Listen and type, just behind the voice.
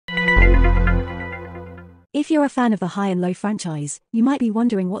If you're a fan of the High&Low franchise, you might be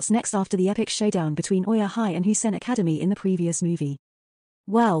wondering what's next after the epic showdown between Oya High and Husen Academy in the previous movie.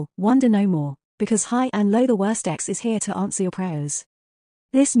 Well, wonder no more, because High&LowTheWorstX is here to answer your prayers.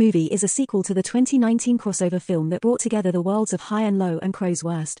 This movie is a sequel to the 2019 crossover film that brought together the worlds of High&Low and Crow's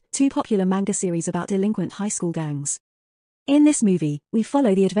Worst, two popular manga series about delinquent high school gangs. In this movie, we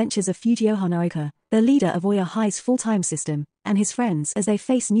follow the adventures of Fujio Hanaoka, the leader of Oya High's full-time system, and his friends as they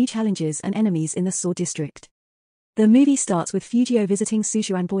face new challenges and enemies in the S.W.O.R.D district. The movie starts with Fujio visiting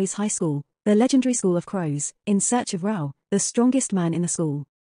Sushuan Boys High School, the legendary school of crows, in search of Rao, the strongest man in the school.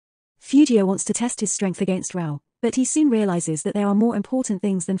 Fujio wants to test his strength against Rao, but he soon realizes that there are more important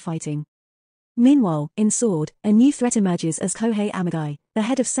things than fighting. Meanwhile, in S.W.O.R.D, a new threat emerges as Kohei Amagai, the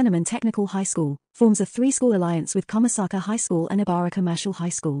head of Senaman Technical High School, forms a three-school alliance with Komasaka High School and Ibara Commercial High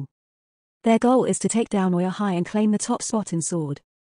School. Their goal is to take down Oya High and claim the top spot in S.W.O.R.D.